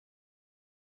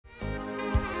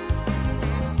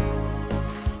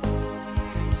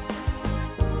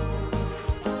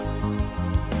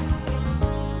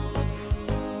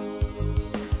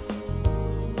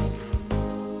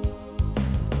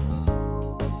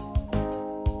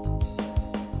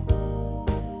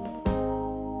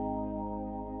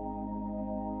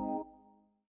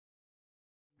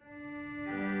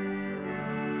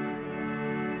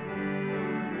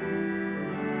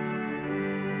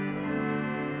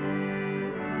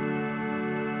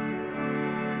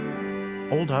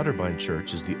Old Otterbein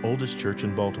Church is the oldest church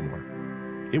in Baltimore.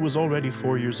 It was already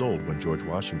 4 years old when George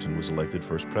Washington was elected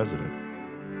first president.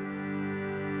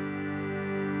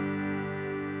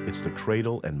 It's the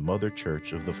cradle and mother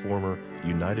church of the former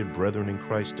United Brethren in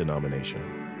Christ denomination.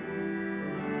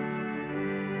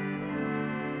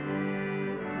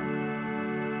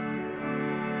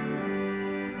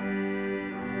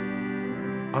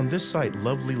 On this site,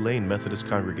 Lovely Lane Methodist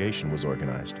Congregation was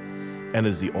organized, and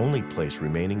is the only place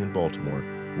remaining in Baltimore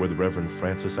where the Reverend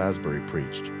Francis Asbury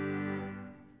preached.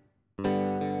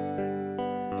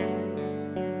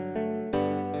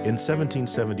 In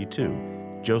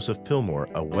 1772, Joseph Pilmore,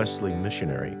 a Wesley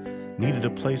missionary, needed a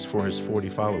place for his 40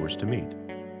 followers to meet.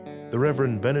 The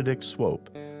Reverend Benedict Swope,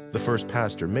 the first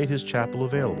pastor, made his chapel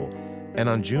available, and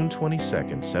on June 22,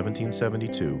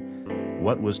 1772,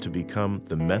 what was to become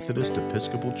the Methodist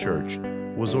Episcopal Church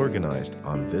was organized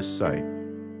on this site.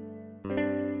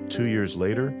 2 years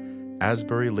later,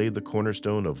 Asbury laid the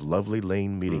cornerstone of Lovely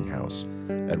Lane Meeting House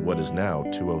at what is now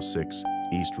 206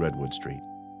 East Redwood Street.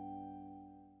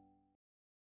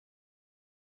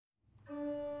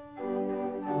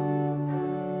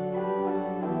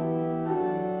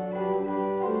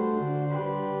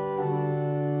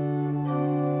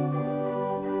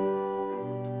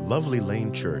 Lovely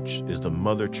Lane Church is the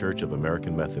mother church of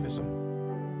American Methodism.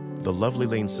 The Lovely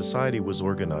Lane Society was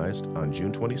organized on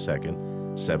June 22,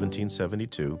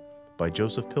 1772, by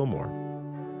Joseph Pilmore.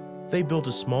 They built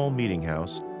a small meeting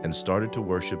house and started to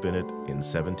worship in it in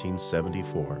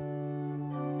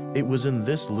 1774. It was in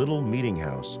this little meeting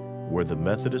house where the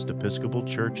Methodist Episcopal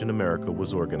Church in America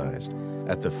was organized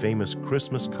at the famous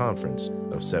Christmas Conference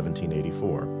of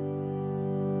 1784.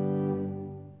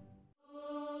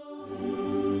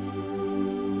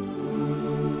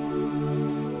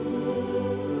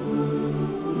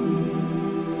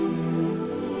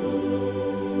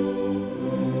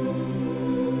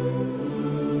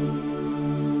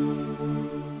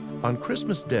 On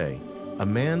Christmas Day, a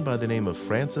man by the name of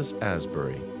Francis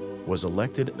Asbury was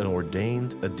elected and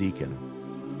ordained a deacon.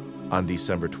 On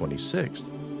December 26th,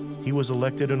 he was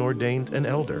elected and ordained an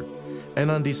elder, and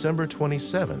on December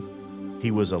 27th,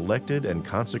 he was elected and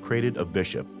consecrated a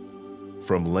bishop,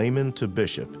 from layman to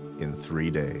bishop in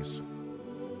 3 days.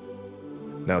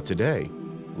 Now today,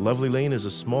 Lovely Lane is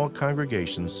a small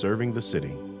congregation serving the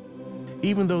city.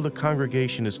 Even though the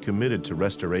congregation is committed to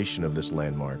restoration of this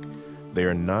landmark, they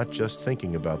are not just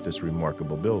thinking about this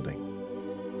remarkable building.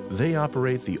 They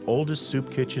operate the oldest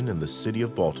soup kitchen in the city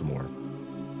of Baltimore,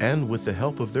 and with the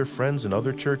help of their friends in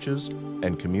other churches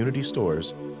and community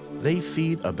stores, they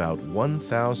feed about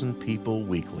 1,000 people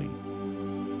weekly.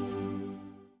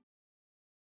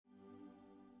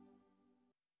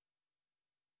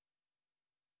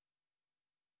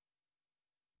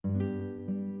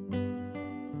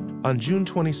 On June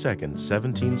 22,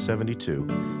 1772,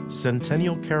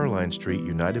 Centennial Caroline Street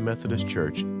United Methodist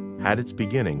Church had its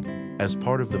beginning as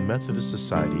part of the Methodist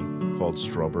Society called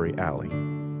Strawberry Alley.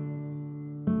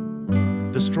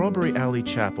 The Strawberry Alley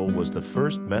Chapel was the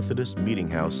first Methodist meeting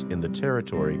house in the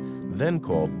territory then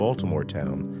called Baltimore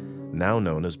Town, now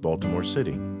known as Baltimore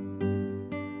City.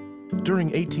 During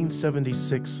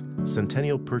 1876,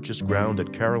 Centennial purchased ground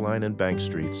at Caroline and Bank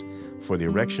Streets for the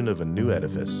erection of a new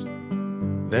edifice.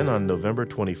 Then on November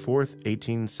 24,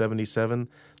 1877,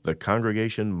 the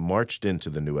congregation marched into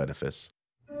the new edifice.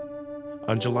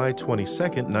 On July 22,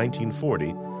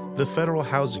 1940, the Federal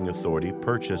Housing Authority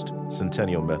purchased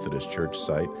Centennial Methodist Church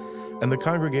site, and the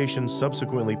congregation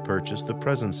subsequently purchased the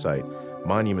present site,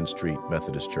 Monument Street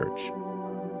Methodist Church.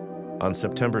 On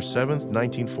September 7,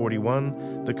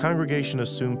 1941, the congregation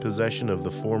assumed possession of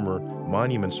the former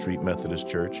Monument Street Methodist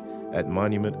Church at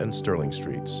Monument and Sterling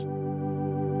Streets.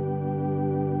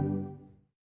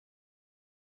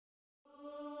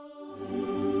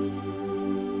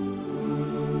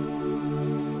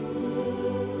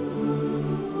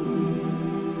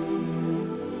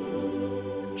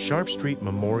 Sharp Street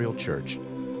Memorial Church,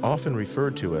 often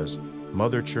referred to as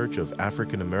Mother Church of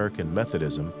African American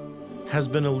Methodism, has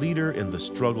been a leader in the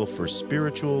struggle for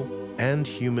spiritual and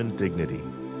human dignity.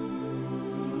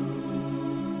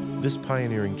 This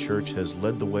pioneering church has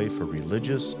led the way for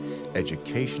religious,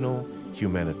 educational,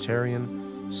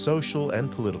 humanitarian, social,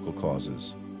 and political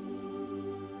causes.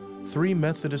 3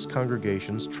 Methodist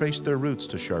congregations trace their roots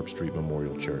to Sharp Street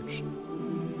Memorial Church.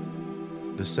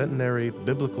 The Centenary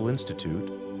Biblical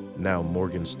Institute, now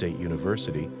Morgan State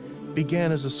University,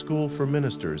 began as a school for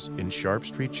ministers in Sharp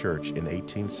Street Church in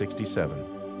 1867.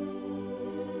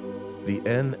 The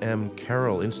N.M.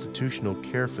 Carroll Institutional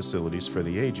Care Facilities for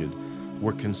the Aged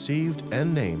were conceived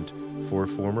and named for a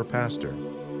former pastor.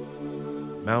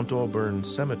 Mount Auburn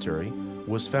Cemetery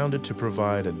was founded to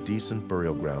provide a decent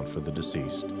burial ground for the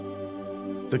deceased.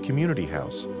 The community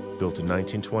house, built in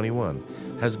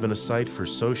 1921, has been a site for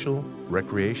social,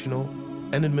 recreational,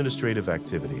 and administrative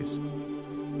activities.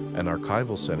 An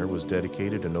archival center was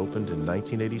dedicated and opened in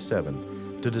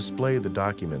 1987 to display the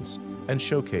documents and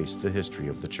showcase the history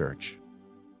of the church.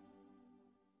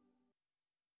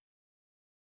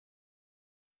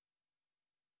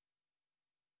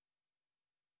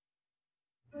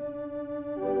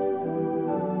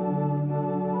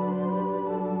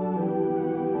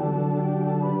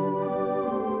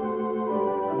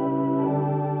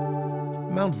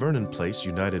 Mount Vernon Place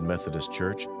United Methodist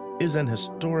Church is an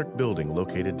historic building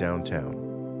located downtown.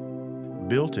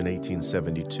 Built in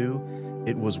 1872,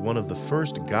 it was one of the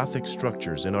first Gothic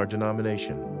structures in our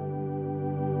denomination.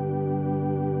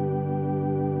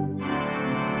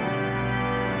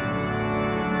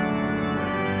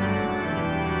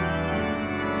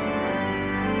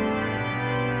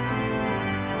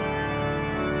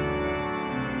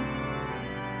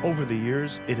 Over the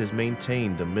years, it has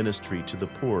maintained a ministry to the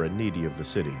poor and needy of the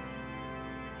city.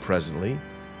 Presently,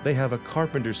 they have a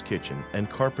carpenter's kitchen and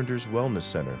carpenter's wellness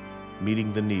center,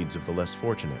 meeting the needs of the less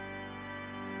fortunate.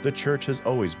 The church has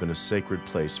always been a sacred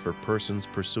place for persons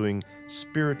pursuing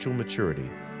spiritual maturity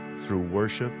through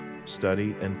worship,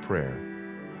 study, and prayer.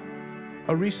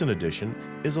 A recent addition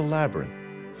is a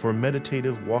labyrinth for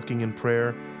meditative walking in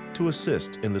prayer to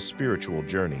assist in the spiritual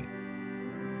journey.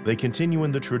 They continue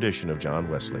in the tradition of John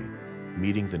Wesley,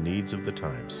 meeting the needs of the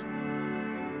times.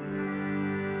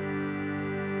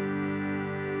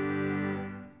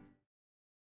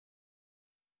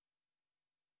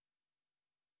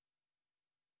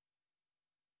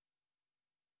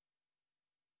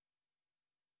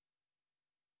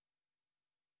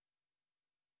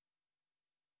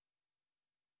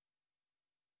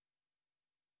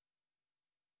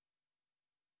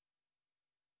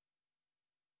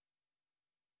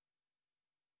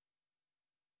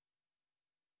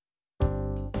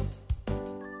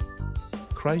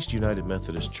 Christ United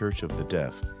Methodist Church of the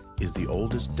Deaf is the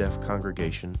oldest deaf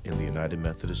congregation in the United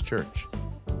Methodist Church.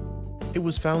 It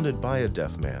was founded by a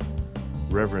deaf man,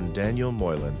 Reverend Daniel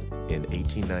Moylan, in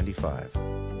 1895.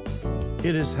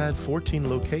 It has had 14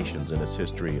 locations in its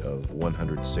history of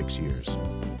 106 years.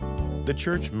 The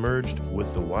church merged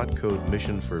with the Watcode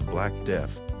Mission for Black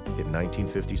Deaf in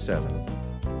 1957.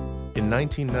 In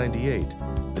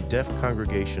 1998, the deaf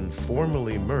congregation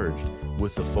formally merged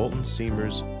with the Fulton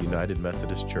Seamers United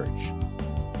Methodist Church.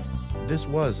 This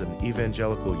was an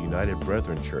evangelical United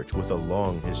Brethren church with a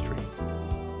long history.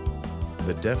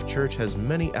 The deaf church has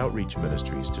many outreach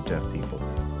ministries to deaf people,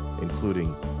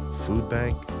 including food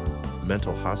bank,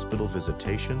 mental hospital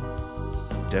visitation,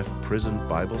 deaf prison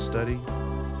Bible study,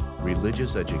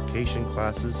 religious education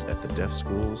classes at the deaf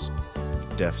schools,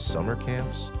 deaf summer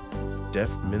camps,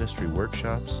 deaf ministry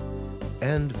workshops,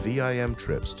 and VIM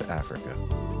trips to Africa.